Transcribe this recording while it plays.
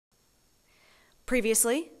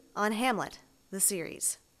Previously on Hamlet, the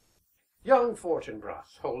series. Young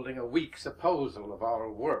Fortinbras, holding a weak supposal of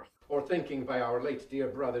our worth, or thinking by our late dear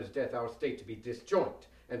brother's death our state to be disjoint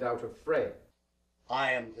and out of frame.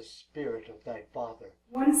 I am the spirit of thy father.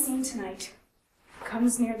 One scene tonight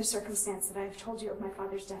comes near the circumstance that I have told you of my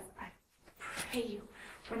father's death. I pray you,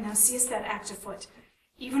 when thou seest that act afoot,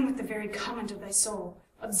 even with the very comment of thy soul,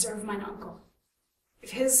 observe mine uncle.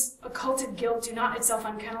 If his occulted guilt do not itself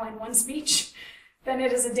unkennel in one speech, then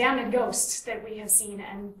it is a damned ghost that we have seen,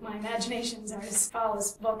 and my imaginations are as foul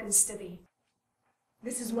as Vulcan's stithy.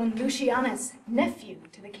 This is one Lucianus, nephew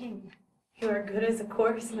to the king. You are good as a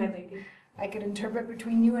corpse, my lady. I could interpret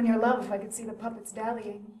between you and your love if I could see the puppets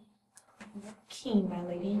dallying. Keen, my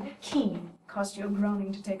lady, keen. Cost you a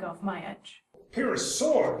groaning to take off my edge. Pyrrhus'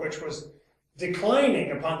 sword, which was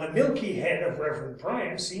declining upon the milky head of Reverend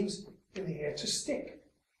Priam, seems in the air to stick.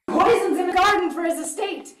 Poisons in the garden for his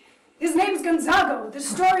estate! His name's Gonzago. The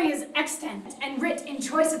story is extant and writ in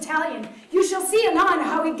choice Italian. You shall see anon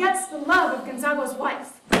how he gets the love of Gonzago's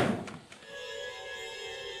wife.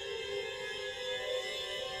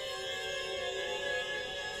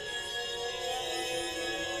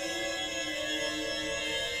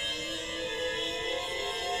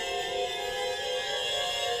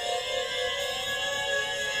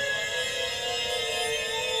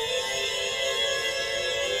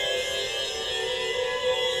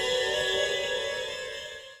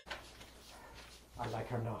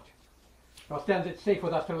 Her not, nor stands it safe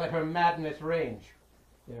with us to let her madness range.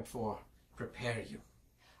 Therefore, prepare you.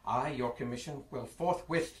 I, your commission, will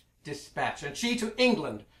forthwith dispatch, and she to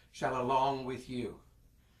England shall along with you.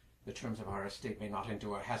 The terms of our estate may not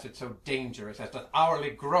endure hazard so dangerous as doth hourly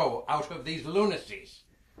grow out of these lunacies.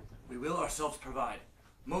 We will ourselves provide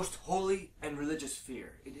most holy and religious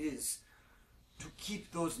fear. It is to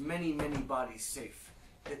keep those many, many bodies safe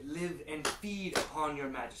that live and feed upon your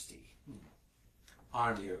majesty.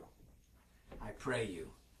 Arm you, I pray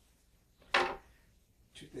you,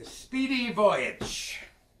 to this speedy voyage.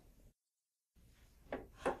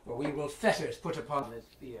 For we will fetters put upon this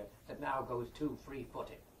spear that now goes too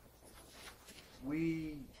free-footing.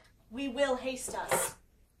 We will haste us.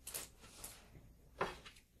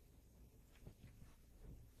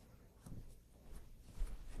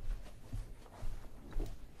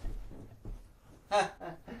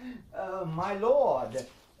 My lord,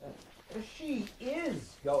 she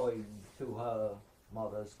is going to her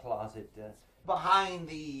mother's closet. Behind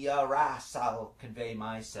the arras, I'll convey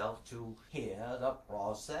myself to hear the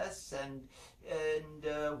process and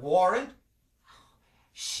warrant.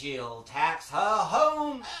 She'll tax her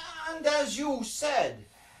home, and as you said,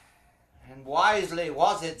 and wisely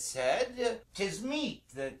was it said, 'tis meet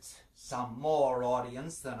that some more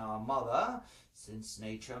audience than our mother, since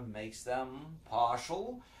nature makes them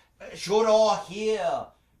partial, should all hear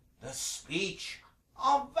the speech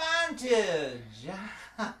of vantage.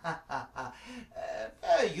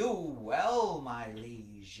 Fare you well, my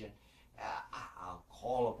liege. I'll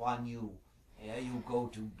call upon you ere you go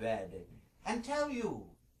to bed, and tell you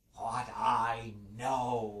what I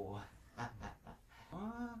know.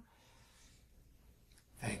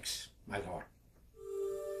 Thanks, my lord.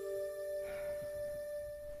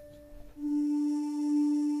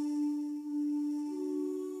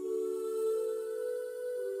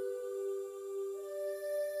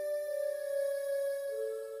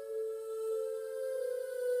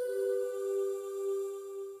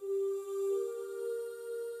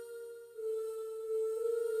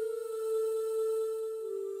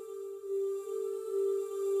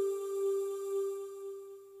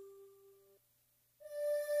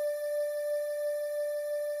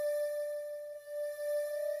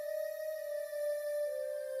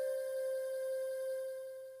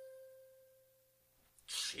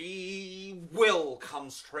 She will come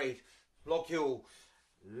straight. Look you,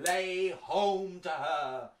 lay home to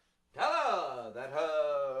her. Tell her that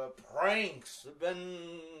her pranks have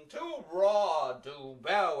been too broad to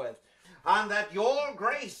bear with, and that your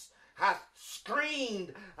grace hath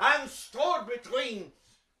screened and stood between.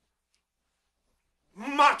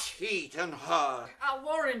 Much heat in her. I'll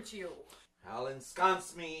warrant you. I'll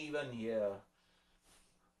ensconce me even here.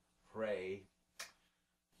 Pray,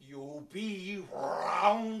 you be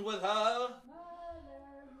round with her.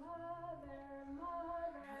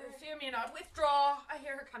 Fear me not. Withdraw. I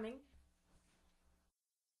hear her coming.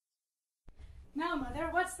 Now, mother,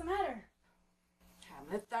 what's the matter?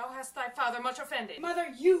 Hamlet, thou hast thy father much offended. Mother,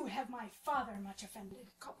 you have my father much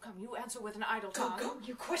offended. Come, you answer with an idle Go, tongue. go,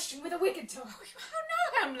 you question with a wicked tongue.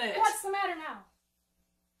 How now, Hamlet? What's the matter now?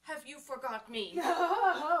 Have you forgot me?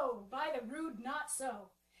 Oh, by the rude not so.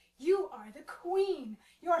 You are the queen,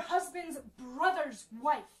 your husband's brother father's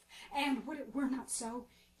wife, and would it were not so,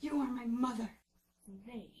 you are my mother.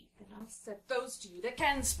 Nay, then I'll set those to you that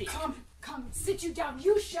can speak. Come, sit you down.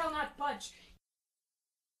 You shall not budge.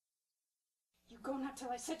 You go not till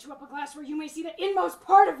I set you up a glass where you may see the inmost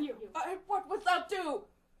part of you. What wilt thou do?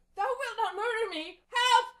 Thou wilt not murder me.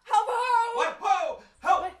 Help! Help! Ho! What? Ho!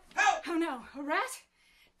 Help! Help! How now, a rat?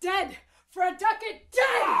 Dead! For a ducat,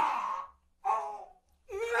 dead!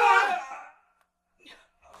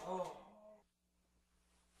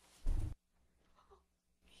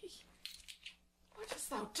 What hast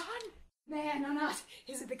thou done? Nay, no, not.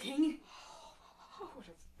 Is it the king? Oh, what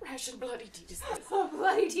a rash and bloody deed is this? Oh,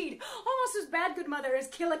 bloody deed. Almost as bad, good mother, as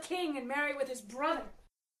kill a king and marry with his brother.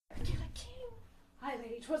 Kill a king? Aye,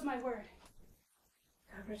 lady, 'twas my word.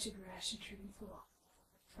 Thou wretched, rash, intriguing fool.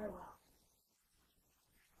 Farewell.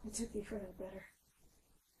 I took thee for thy better.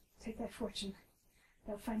 Take thy fortune.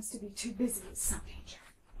 Thou find'st to be too busy at some danger.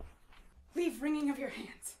 Leave wringing of your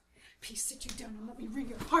hands. Peace, sit you down and let me wring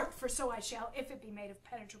your heart, for so I shall, if it be made of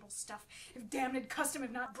penetrable stuff, if damned custom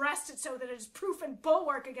have not brassed it so that it is proof and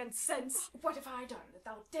bulwark against sense. What have I done that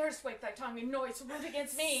thou darest wake thy tongue in noise to root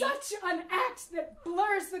against me? Such an act that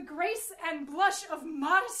blurs the grace and blush of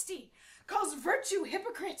modesty, calls virtue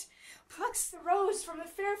hypocrite, plucks the rose from the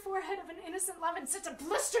fair forehead of an innocent love and sets a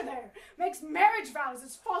blister there, makes marriage vows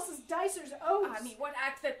as false as dicers' oaths. I mean, what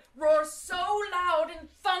act that roars so loud and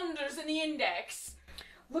thunders in the index?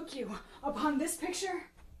 Look you upon this picture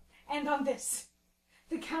and on this,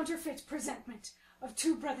 the counterfeit presentment of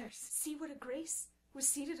two brothers. See what a grace was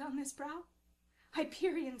seated on this brow?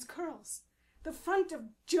 Hyperion's curls, the front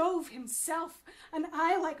of Jove himself, an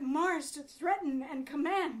eye like Mars to threaten and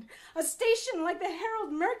command, a station like the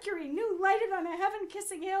herald Mercury new lighted on a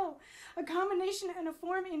heaven-kissing hill, a combination and a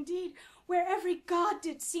form indeed, where every god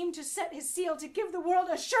did seem to set his seal to give the world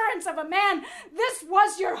assurance of a man. This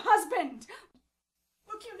was your husband.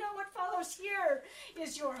 Look you now, what follows here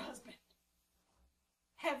is your husband.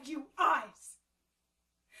 Have you eyes?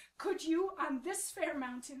 Could you on this fair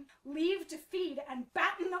mountain leave to feed and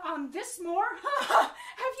batten on this moor?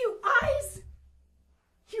 Have you eyes?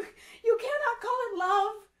 You cannot call it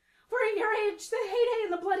love, for at your age the heyday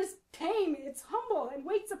in the blood is tame, it's humble, and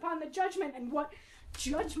waits upon the judgment, and what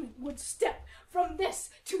judgment would step from this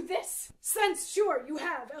to this? Sense sure you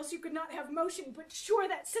have, else you could not have motion, but sure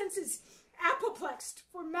that sense is apoplexed,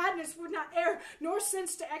 for madness would not err, nor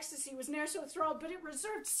sense to ecstasy was ne'er so thralled, but it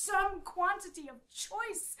reserved some quantity of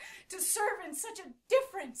choice to serve in such a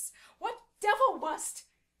difference. What devil wast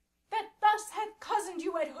that thus had cozened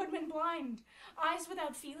you at hoodman blind? Eyes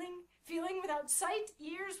without feeling, feeling without sight,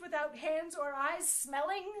 ears without hands or eyes,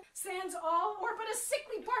 smelling, sans all, or but a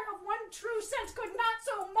sickly part of one true sense could not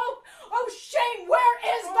so mope. Oh shame, where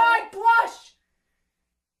is thy blush?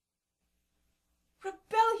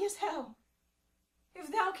 Rebellious hell! If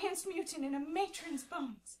thou canst mutine in a matron's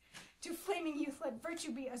bones, to flaming youth let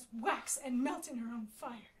virtue be as wax and melt in her own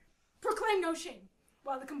fire. Proclaim no shame,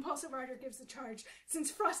 while the compulsive ardor gives the charge, since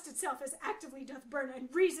frost itself as actively doth burn, and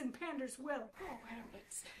reason panders will. Oh,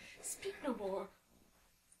 Hamlet, speak no more.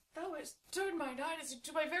 Thou hast turned mine eyes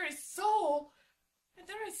into my very soul, and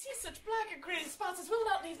there I see such black and gritty spots as will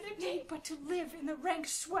not leave them. Nay, but to live in the rank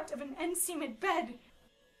sweat of an enseamed bed,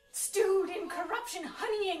 stewed in corruption,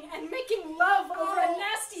 honeying and making love over a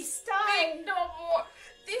nasty sty. Speak no more.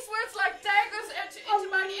 These words like daggers enter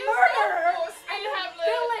into my ears. Murderer and a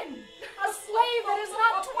villain, a slave that is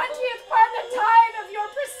not 20th part the tithe of your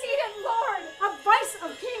precedent lord, a vice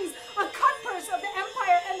of kings, a cutpurse of the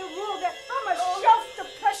empire and the rule that from a shelf the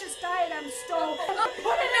precious diadem stole, and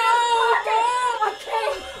put it in his pocket, a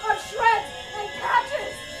king of shreds and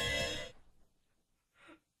patches.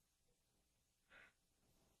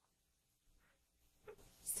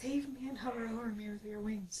 Save me and hover o'er me with your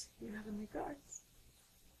wings, you heavenly guards.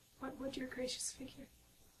 What would your gracious figure?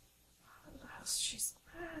 Alas, she's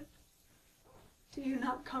mad. Do you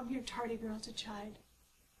not come here, tardy girl, to chide?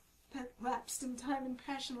 That lapsed in time and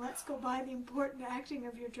passion lets go by the important acting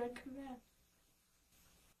of your dread command.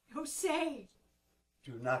 Oh, say!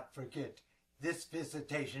 Do not forget, this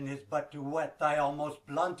visitation is but to whet thy almost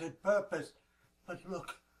blunted purpose. But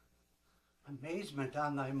look, amazement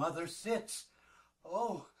on thy mother sits.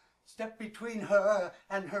 Oh, step between her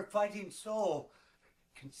and her fighting soul.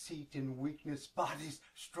 Conceit in weakness body's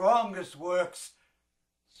strongest works.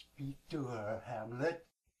 Speak to her, Hamlet.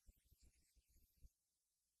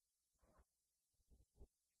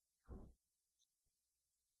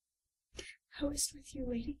 How is it with you,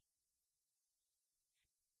 lady?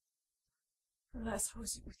 Alas, how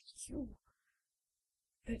is it with you?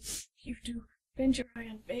 That you do bend your eye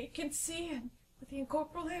on vacancy, and with the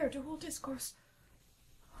incorporeal air do hold discourse.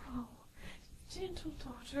 Oh, gentle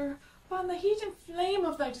daughter, upon the heat and flame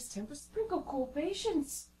of thy distemper sprinkle cool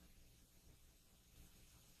patience.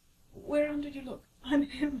 Whereon did you look? On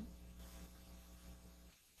him.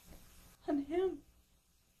 On him.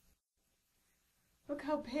 Look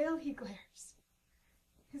how pale he glares.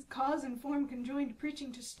 His cause and form conjoined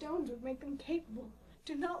preaching to stones would make them capable.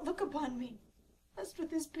 Do not look upon me, lest with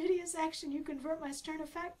this piteous action you convert my stern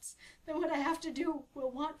effects. Then what I have to do will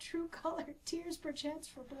want true color, tears perchance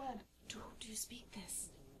for blood. To whom do you speak this?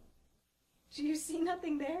 Do you see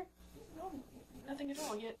nothing there? No, nothing at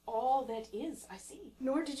all, yet all that is I see.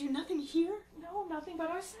 Nor did you nothing hear? No, nothing but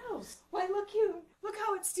ourselves. Why, look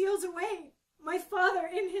how it steals away. My father,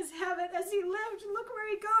 in his habit, as he lived, look where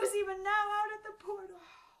he goes even now, out at the portal.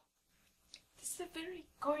 This is the very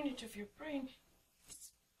coinage of your brain.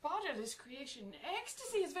 This bodiless creation.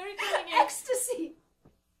 Ecstasy is very cunning. Ecstasy!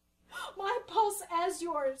 My pulse as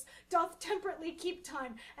yours doth temperately keep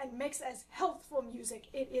time, and makes as healthful music.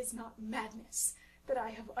 It is not madness that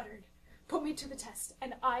I have uttered. Put me to the test,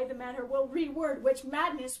 and I the matter will reword which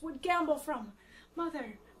madness would gamble from.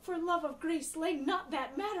 Mother, for love of grace, lay not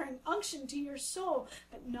that mattering unction to your soul,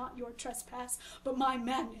 that not your trespass, but my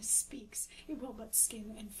madness speaks. It will but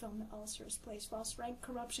skin and film the ulcerous place, whilst rank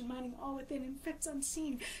corruption mining all within infects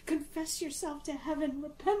unseen. Confess yourself to heaven,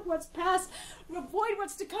 repent what's past, avoid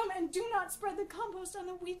what's to come, and do not spread the compost on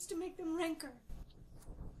the weeds to make them rancor.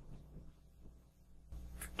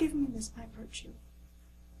 Forgive me this my virtue,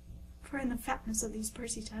 for in the fatness of these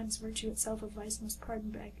pursy times virtue itself of vice must pardon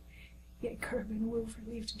beg, yet curb and woo for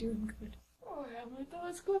leave to do him good. Oh, Hamlet, thou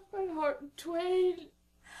hast cleft my heart in twain.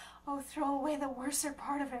 Oh, throw away the worser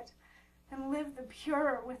part of it, and live the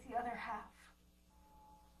purer with the other half.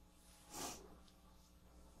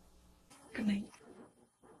 Good night.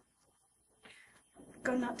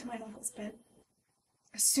 Go not to mine uncle's bed.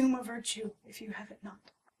 Assume a virtue, if you have it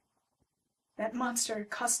not. That monster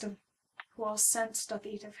custom, who all sense doth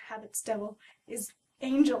eat of habit's devil, is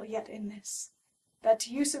angel yet in this, that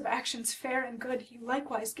to use of actions fair and good he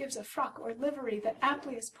likewise gives a frock or livery that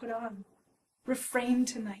aptly is put on. Refrain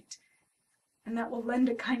tonight, and that will lend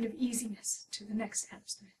a kind of easiness to the next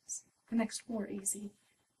abstinence, the next more easy,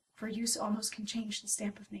 for use almost can change the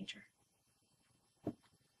stamp of nature.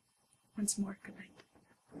 Once more, good night.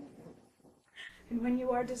 And when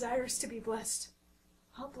you are desirous to be blessed,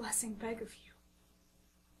 I'll blessing beg of you.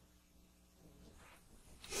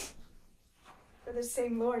 For the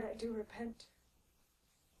same Lord I do repent.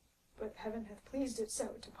 But heaven hath pleased it so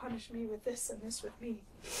to punish me with this and this with me,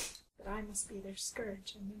 that I must be their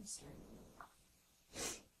scourge and minister.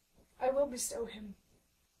 I will bestow him,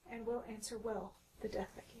 and will answer well the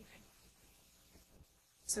death I gave him.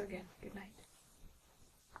 So again, good night.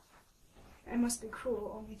 I must be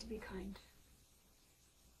cruel only to be kind.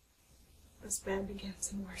 Thus bad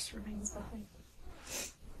begins and worse remains behind.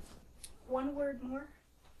 One word more,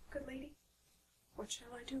 good lady. What shall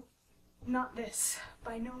I do? Not this,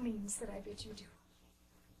 by no means, that I bid you do.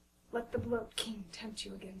 Let the bloat king tempt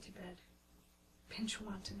you again to bed. Pinch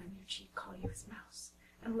wanton on your cheek, call you his mouse,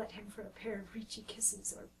 and let him for a pair of reachy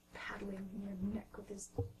kisses, or paddling in your neck with his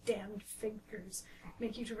damned fingers,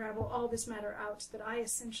 make you to rabble all this matter out, that I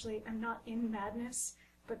essentially am not in madness,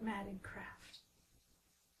 but mad in craft.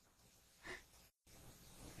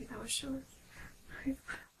 Be thou assured, if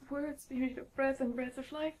words be made of breath and breath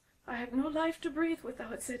of life, I have no life to breathe what thou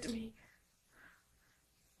hast said to me.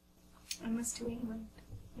 I must to England,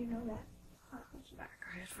 you know that. Back,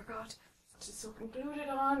 I had forgot. It is so concluded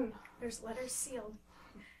on. There's letters sealed,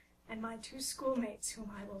 and my two schoolmates,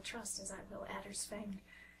 whom I will trust as I will adder's fang,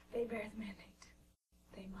 they bear the mandate.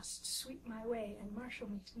 They must sweep my way and marshal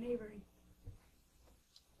me to knavery.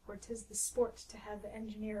 For 'tis the sport to have the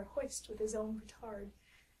engineer hoist with his own petard,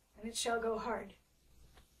 and it shall go hard.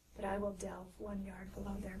 But I will delve 1 yard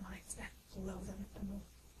below their minds, and blow them at the moon.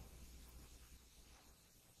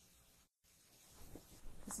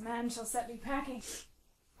 This man shall set me packing.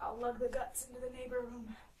 I'll lug the guts into the neighbor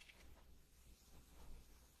room.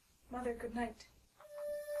 Mother, good night.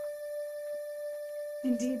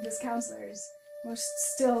 Indeed, this counselor is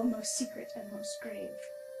most still, most secret, and most grave.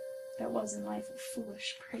 That was in life a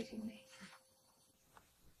foolish prating me.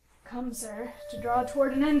 Come, sir, to draw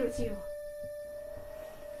toward an end with you.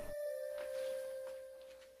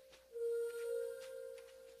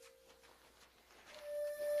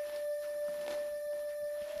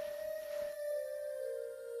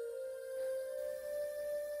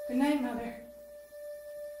 Good night, Mother.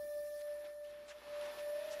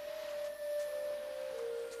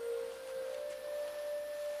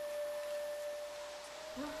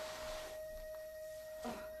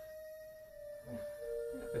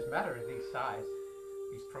 This matter in these sighs,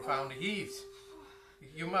 these profound heaves.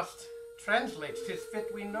 You must translate. 'Tis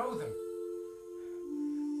fit we know them.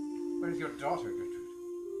 Where's your daughter, Gertrude?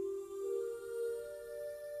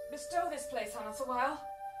 Bestow this place on us a while.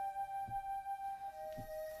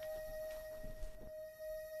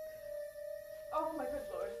 Oh, my good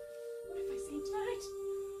lord. What have I seen tonight?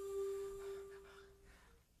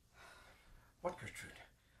 What, Gertrude?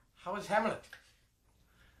 How is Hamlet?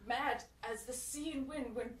 Mad as the sea and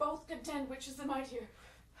wind when both contend which is the mightier.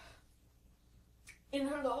 In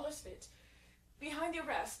her lawless fit, behind the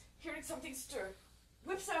arras, hearing something stir,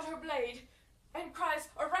 whips out her blade and cries,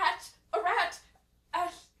 "A rat! A rat!"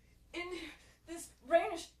 As in this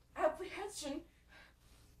rainish apprehension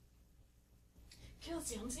kills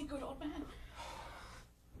the unseen good old man.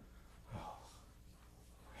 Oh,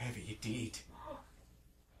 heavy deed.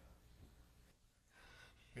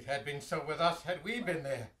 It had been so with us had we been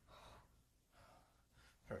there.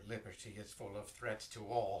 Her liberty is full of threats to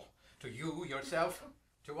all. To you, yourself,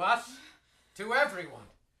 to us, to everyone.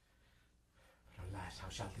 But alas, how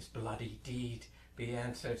shall this bloody deed be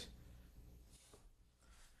answered?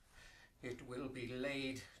 It will be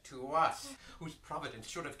laid to us, whose providence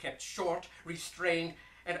should have kept short, restrained,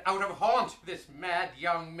 and out of haunt this mad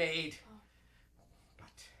young maid.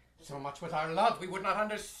 But so much was our love, we would not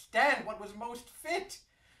understand what was most fit.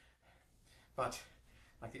 But,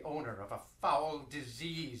 like the owner of a foul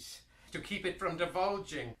disease, to keep it from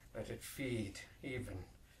divulging, let it feed even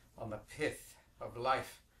on the pith of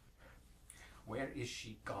life. Where is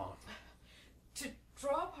she gone? To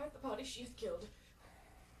draw apart the body she hath killed,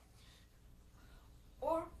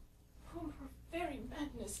 or whom her very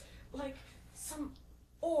madness, like some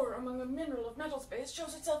ore among a mineral of metal space,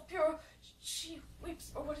 shows itself pure, she weeps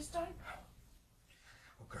for what is done.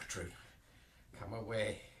 Oh, Gertrude, come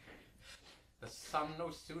away. The sun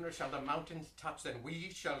no sooner shall the mountains touch than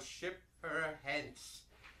we shall ship her hence.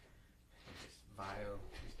 And this vile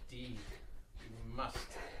deed we must,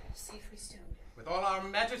 Safely stowed. with all our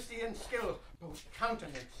majesty and skill, both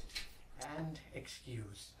countenance and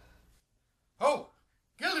excuse. Ho!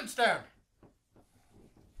 Guildenstern!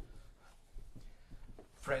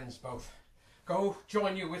 Friends both, go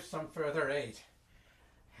join you with some further aid.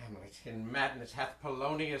 Hamlet in madness hath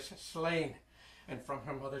Polonius slain, and from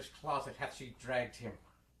her mother's closet hath she dragged him.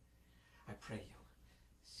 I pray you,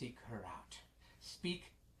 seek her out,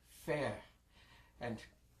 speak fair, and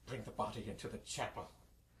bring the body into the chapel.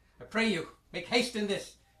 I pray you, make haste in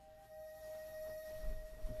this.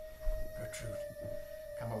 Gertrude,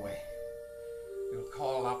 come away. We'll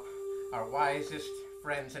call up our wisest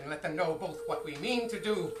friends and let them know both what we mean to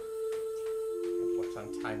do and what's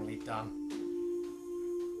untimely done.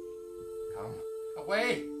 Come,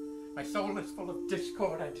 away! My soul is full of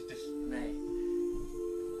discord and dismay.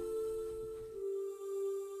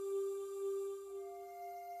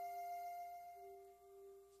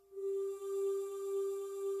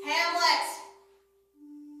 Hamlet!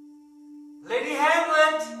 Lady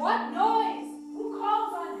Hamlet! What noise? Who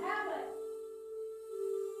calls on Hamlet?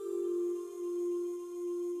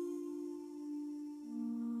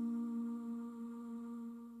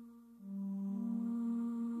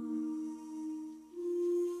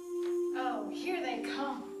 Oh, here they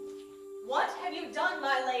come. What have you done,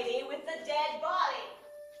 my lady, with the dead body?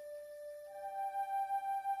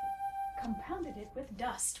 Compounded it with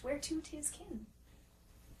dust, whereto 'tis kin.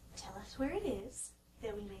 Tell us where it is,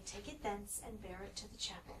 that we may take it thence and bear it to the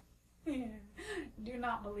chapel. Do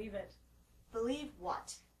not believe it. Believe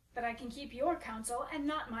what? That I can keep your counsel and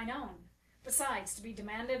not mine own. Besides, to be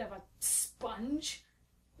demanded of a sponge?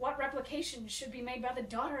 What replication should be made by the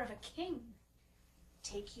daughter of a king?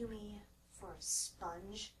 Take you me for a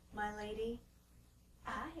sponge, my lady?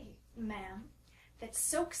 Aye, ma'am, that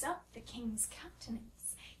soaks up the king's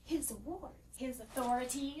countenance, his awards, his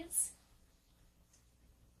authorities.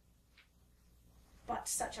 But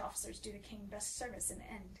such officers do the king best service in the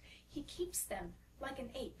end. He keeps them like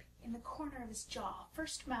an ape in the corner of his jaw,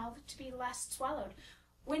 first mouthed to be last swallowed.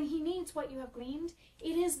 When he needs what you have gleaned,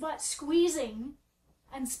 it is but squeezing,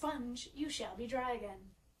 and sponge, you shall be dry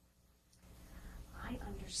again. I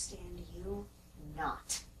understand you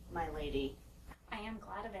not, my lady. I am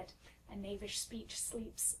glad of it. A knavish speech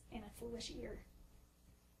sleeps in a foolish ear.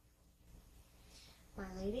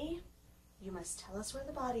 My lady, you must tell us where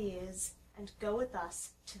the body is, and go with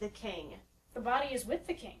us to the king. The body is with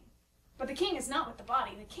the king, but the king is not with the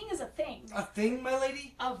body. The king is a thing. A thing, my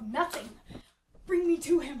lady? Of nothing. Bring me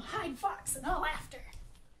to him, hide fox, and I'll after.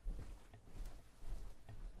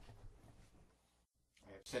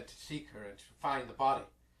 I have sent to seek her and to find the body.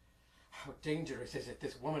 How dangerous is it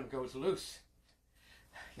this woman goes loose?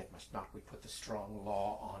 Yet must not we put the strong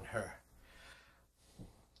law on her.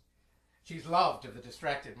 She's loved of the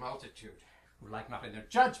distracted multitude, who like not in their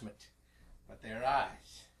judgment, but their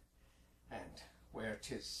eyes. And where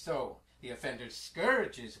 'tis so, the offender's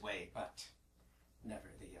scourge is way, but never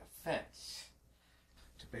the offence.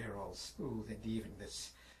 To bear all smooth and even,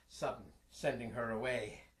 this sudden sending her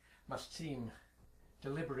away must seem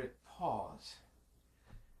deliberate pause.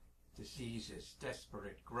 Diseases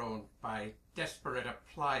desperate grown by desperate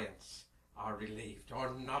appliance are relieved,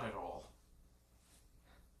 or not at all.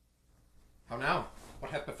 How now?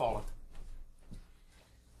 What hath befallen?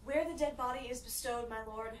 Where the dead body is bestowed, my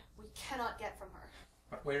lord, we cannot get from her.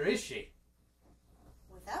 But where is she?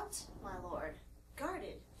 Without, my lord,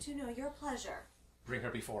 guarded to know your pleasure. Bring her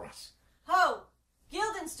before us. Ho!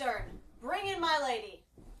 Guildenstern, bring in my lady.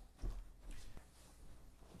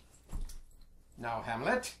 Now,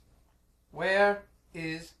 Hamlet, where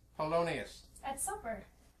is Polonius? At supper.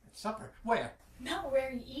 At supper? Where? Not where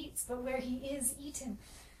he eats, but where he is eaten.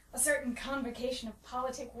 A certain convocation of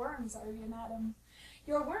politic worms are you, madam.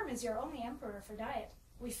 Your worm is your only emperor for diet.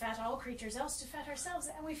 We fat all creatures else to fat ourselves,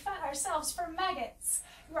 and we fat ourselves for maggots.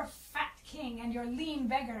 Your fat king and your lean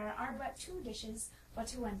beggar are but two dishes, but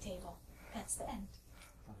to one table. That's the end.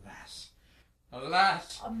 Alas,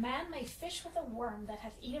 alas! A man may fish with a worm that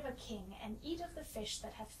hath eat of a king, and eat of the fish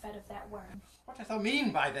that hath fed of that worm. What dost thou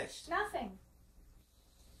mean by this? Nothing.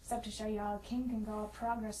 Except to show you how a king can go a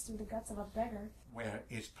progress through the guts of a beggar. Where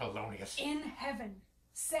is Polonius? In heaven.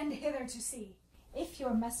 Send hither to see. If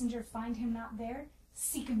your messenger find him not there,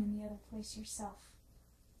 seek him in the other place yourself.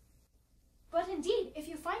 But indeed, if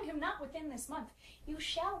you find him not within this month, you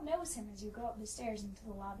shall nose him as you go up the stairs into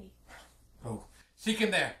the lobby. Oh, seek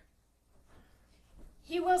him there.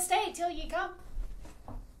 He will stay till ye come.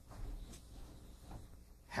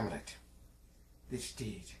 Hamlet, this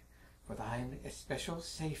deed, for thine especial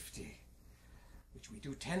safety, which we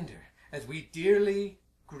do tender, as we dearly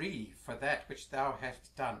grieve for that which thou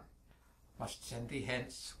hast done, must send thee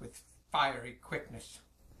hence with fiery quickness.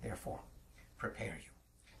 Therefore, prepare you.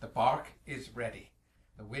 The bark is ready.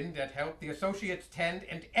 The wind at help, the associates tend,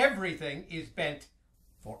 and everything is bent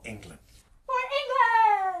for England. For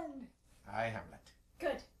England! Aye, Hamlet.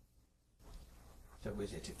 Good. So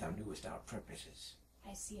is it if thou knewest our purposes.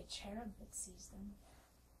 I see a cherub that sees them.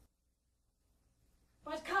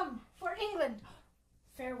 But come, for England!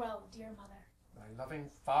 Farewell, dear mother. Thy loving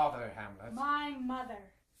father, Hamlet. My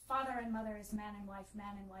mother. Father and mother is man and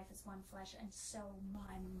wife is one flesh, and so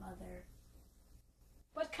my mother.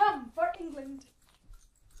 But come, for England!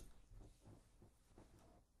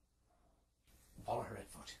 Follow her at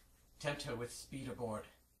foot. Tempt her with speed aboard.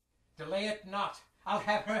 Delay it not. I'll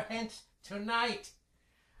have her hence tonight.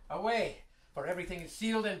 Away, for everything is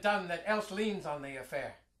sealed and done that else leans on the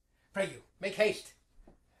affair. Pray you, make haste.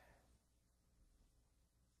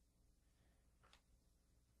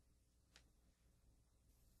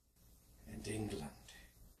 And England,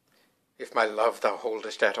 if my love thou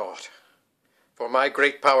holdest at aught, for my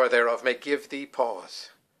great power thereof may give thee pause.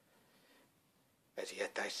 As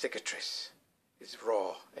yet thy cicatrice is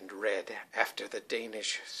raw and red after the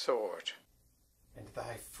Danish sword, and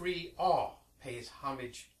thy free awe pays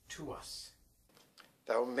homage to us.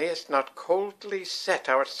 Thou mayest not coldly set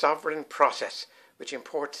our sovereign process, which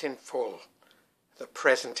imports in full the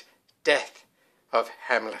present death of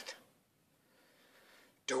Hamlet.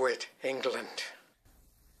 Do it, England,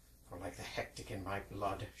 for like the hectic in my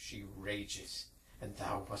blood she rages, and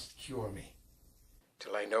thou must cure me,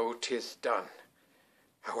 till I know 'tis done,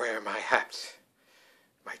 howe'er my haps,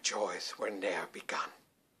 my joys were ne'er begun.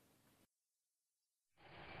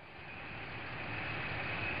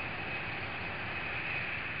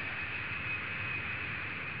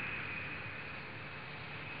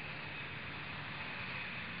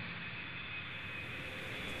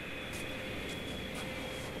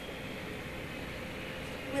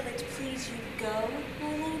 Will it please you go,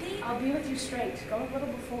 my lady? I'll be with you straight. Go a little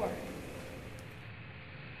before.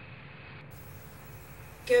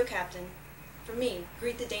 Go, Captain. For me,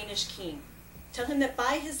 greet the Danish king. Tell him that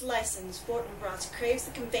by his license Fortinbras craves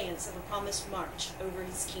the conveyance of a promised march over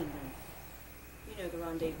his kingdom. You know the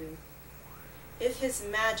rendezvous. If his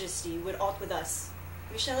majesty would aught with us,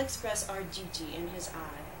 we shall express our duty in his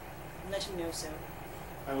eye, and let him know so.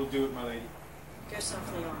 I will do it, my lady. Go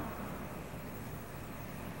softly on.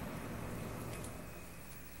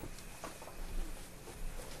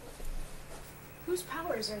 Whose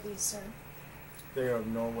powers are these, sir? They are of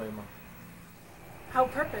Norway, ma. How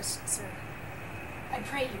purposed, sir? I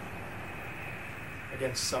pray you.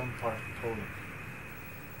 Against some part of Poland.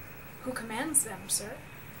 Who commands them, sir?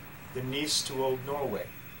 The niece to old Norway,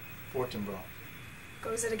 Fortinbras.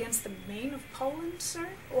 Goes it against the main of Poland, sir?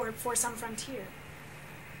 Or for some frontier?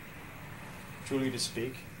 Truly to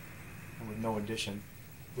speak, and with no addition,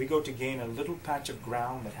 we go to gain a little patch of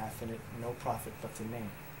ground that hath in it no profit but the name.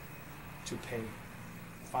 To pay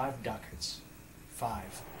 5 ducats,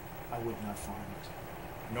 5, I would not farm it.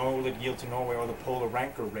 Nor will it yield to Norway or the polar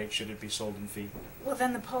ranker rate should it be sold in fee. Well,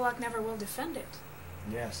 then the Polak never will defend it.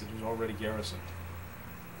 Yes, it is already garrisoned.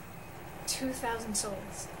 2,000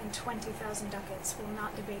 souls and 20,000 ducats will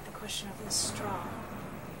not debate the question of this straw.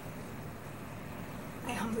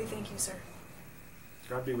 I humbly thank you, sir.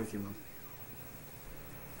 God be with you, Mum.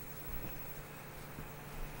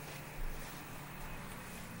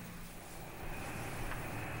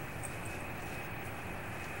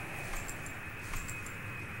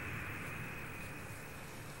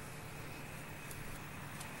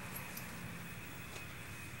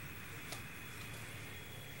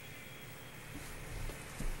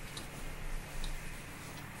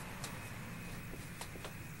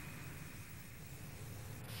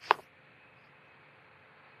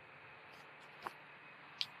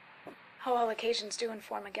 How all occasions do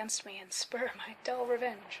inform against me and spur my dull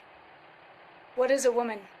revenge. What is a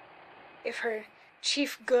woman, if her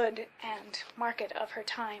chief good and market of her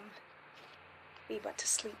time be but to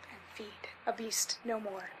sleep and feed, a beast no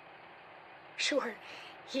more? Sure,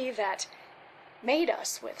 he that made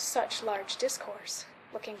us with such large discourse,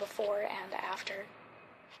 looking before and after,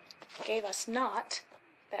 gave us not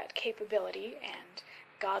that capability and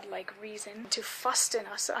godlike reason to fusten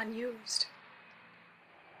us unused.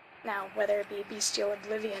 Now, whether it be bestial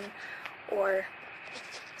oblivion or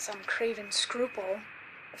some craven scruple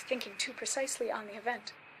of thinking too precisely on the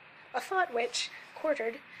event, a thought which,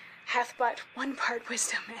 quartered, hath but 1 part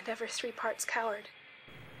wisdom and ever 3 parts coward.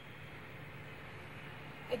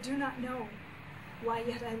 I do not know why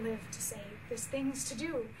yet I live to say there's things to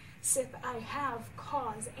do, sith I have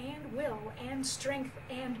cause and will and strength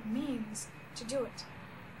and means to do it.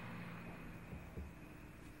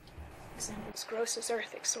 Examples gross as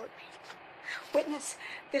earth exhort me. Witness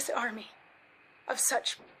this army of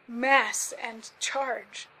such mass and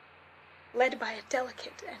charge, led by a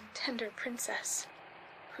delicate and tender princess,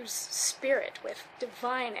 whose spirit with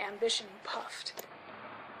divine ambition puffed,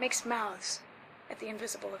 makes mouths at the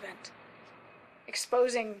invisible event,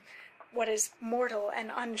 exposing what is mortal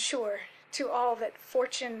and unsure to all that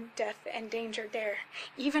fortune, death, and danger dare,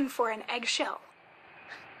 even for an eggshell.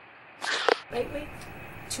 Lately,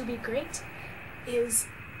 to be great is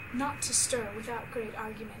not to stir without great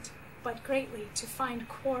argument, but greatly to find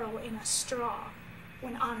quarrel in a straw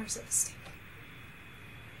when honor's at stake.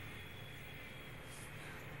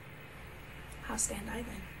 How stand I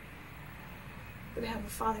then? Would have a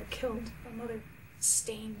father killed, a mother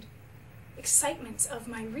stained, excitements of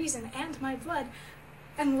my reason and my blood,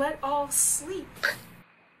 and let all sleep.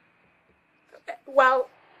 While,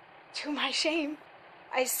 to my shame,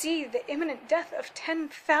 I see the imminent death of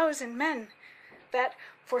 10,000 men, that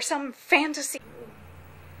for some fantasy,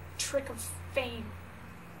 trick of fame,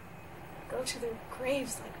 go to their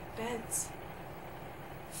graves like beds,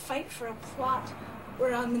 fight for a plot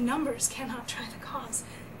whereon the numbers cannot try the cause,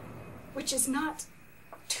 which is not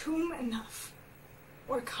tomb enough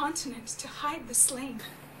or continent to hide the slain.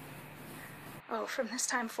 Oh, from this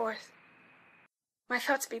time forth, my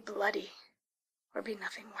thoughts be bloody or be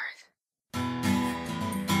nothing worth.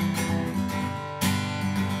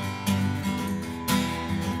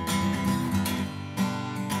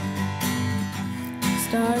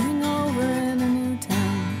 Starting over in a new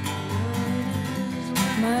town,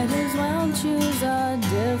 might as well choose a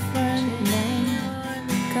different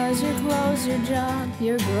name, 'cause your clothes, your job,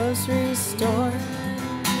 your grocery store,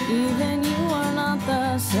 even you are not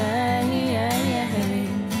the same.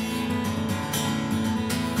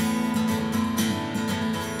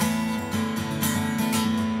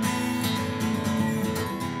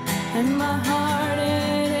 And my heart,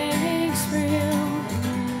 it aches for you.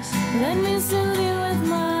 Let me soothe you with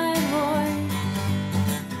my voice.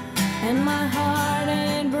 And my heart,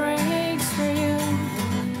 it breaks for you.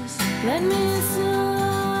 Let me soothe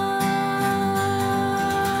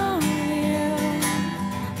you.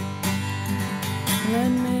 Let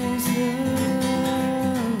me soothe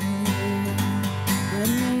you. Let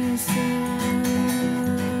me soothe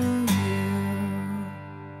you.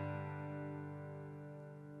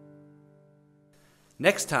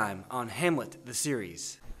 Next time on Hamlet, the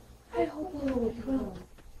series. I hope Lord will.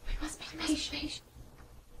 We must be patient.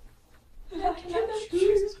 I cannot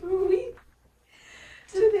choose for weak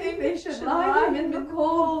to think they should lie in the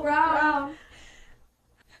cold ground.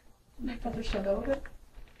 My brother shall know of it,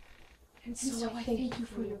 and so I thank you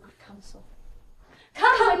for your good counsel.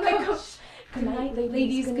 Come, my coach. Good night,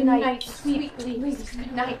 ladies. Good night, sweet ladies.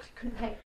 Good night. Good night.